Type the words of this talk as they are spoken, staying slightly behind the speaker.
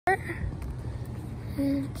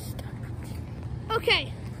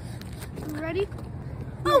Okay, ready?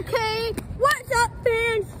 Okay, what's up,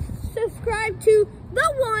 fans? Subscribe to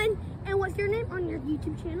The One, and what's your name on your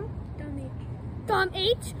YouTube channel? Dom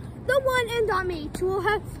H. The One and Dom H. We'll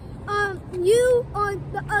have you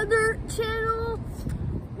on the other channel.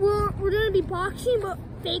 We're gonna be boxing, but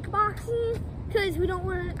fake boxing, because we don't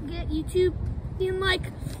want to get YouTube being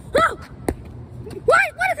like, oh, what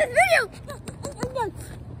is this video?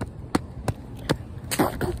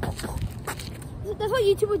 That's what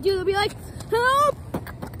YouTube would do. They'll be like, help!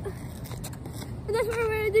 And that's what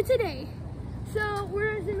we're gonna do today. So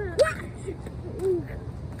we're gonna,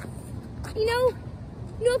 you know,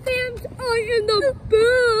 fans, I in the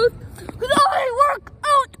booth, because I work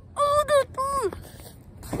out all the time.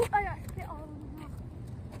 I got hit all over the mouth.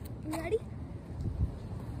 You ready?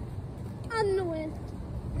 I'm gonna win.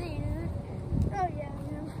 Oh yeah,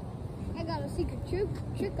 I got a secret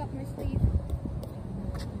trick up my sleeve.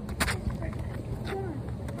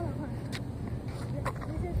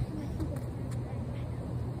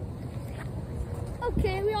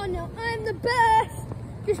 Okay, we all know I'm the best.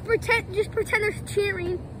 Just pretend there's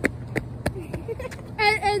cheering.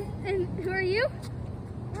 and who are you?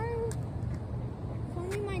 Tell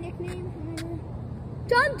me my nickname.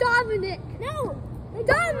 John Dominic. No, the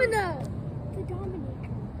Domino. The Dominic.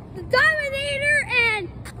 The Dominator and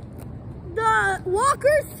the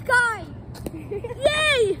Walker Sky.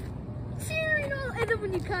 Yay! Cheering all, and then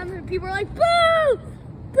when you come and people are like, boo!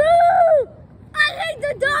 Boo! I hate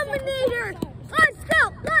the Dominator! Let's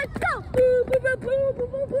go! Let's go! Boo, boo, boo, boo, boo,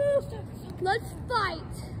 boo, boo. Let's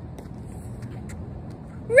fight!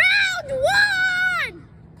 Round one!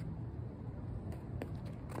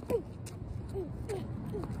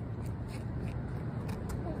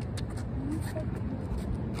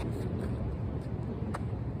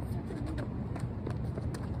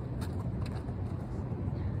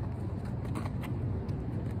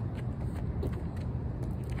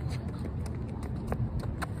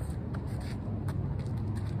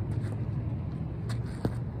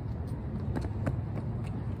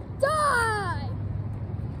 Die!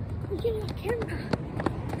 We're getting a camera.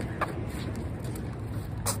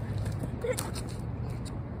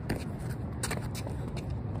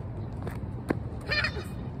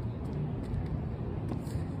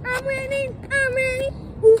 I'm winning.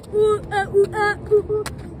 Ooh, ooh, ooh, ooh, ooh.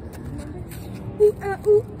 Ooh,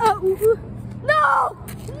 ooh, ooh, ooh. No!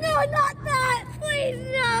 No, not that! Please,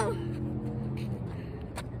 no!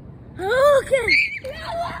 Okay.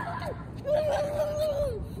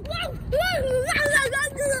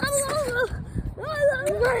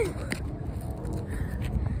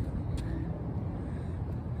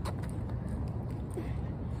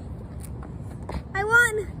 I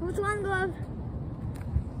won with one glove.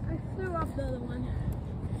 I threw off the other one.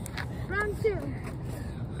 Round two.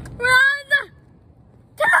 Round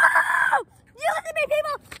two! You listen to me,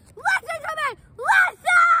 people! Listen to me!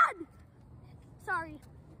 Listen! Sorry.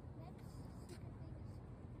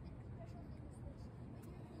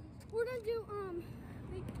 We're gonna do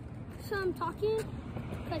like some talking,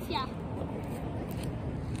 cause yeah.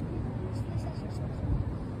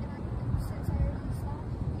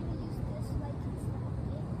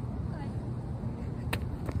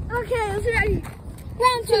 Okay, let's be ready.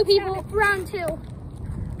 Round two, people. Round two.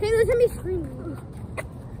 Okay, listen to me screaming.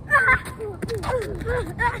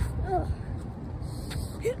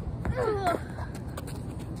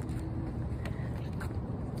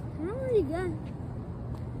 I'm already good.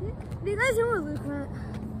 You guys know what Luke meant.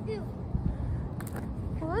 Ew.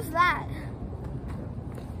 What's that?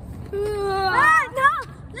 Ah, no!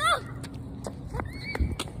 No!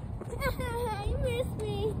 You missed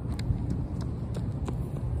me.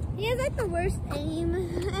 He has like the worst aim.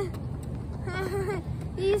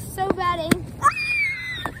 He's so bad aim. Ah!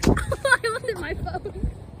 I wasn't my phone.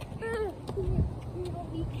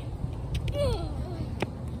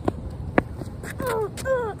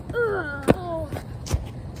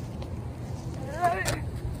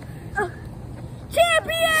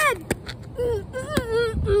 Champion!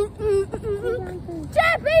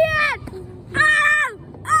 Champion! Oh!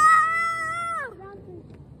 Oh!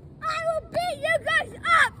 I will beat you guys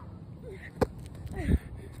up!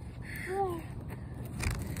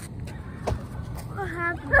 What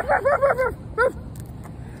happened?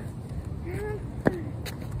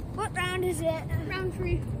 What round is it? Round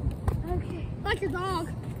 3. Okay. Like your dog.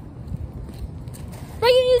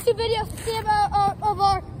 Make a YouTube video. See about of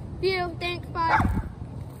our view. Thanks. Bye.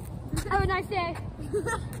 Have a nice day.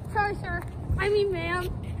 Sorry, sir. I mean, ma'am.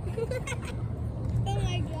 Oh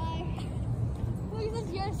my gosh. Look at this.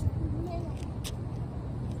 Yes.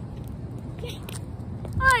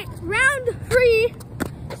 Alright, round 3,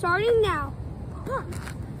 starting now.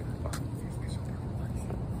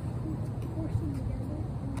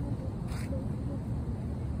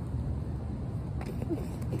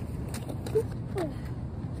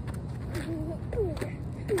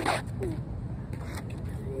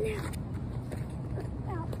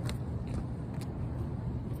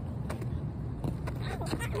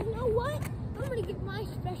 You know what? I'm gonna get my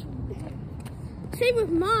special one. Same with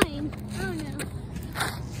mine. I don't know.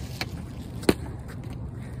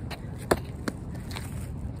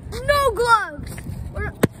 No gloves.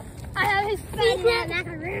 I have his secret.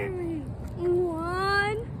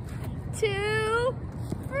 1, 2,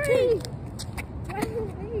 3.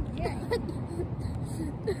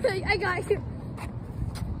 I got you.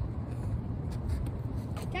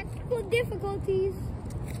 Technical difficulties.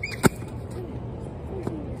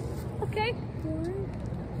 Okay.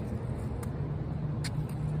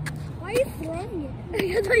 Why are you throwing it?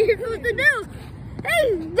 That's what you're supposed to do. Hey,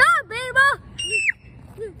 stop, baby!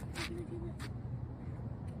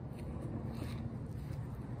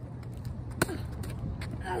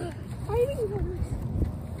 Why are you doing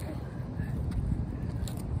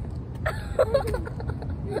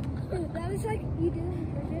that was like you did it on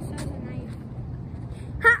purpose as a knife.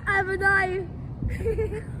 Ha! I have a knife.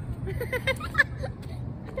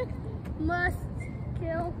 Must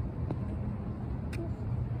kill.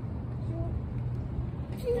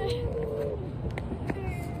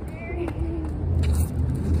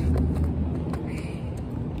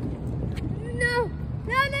 No.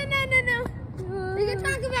 We can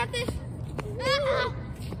talk about this.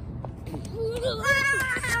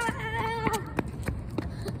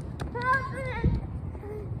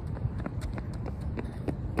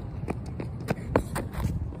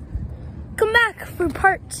 Come back for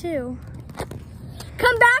part 2.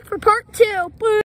 Come back for part 2.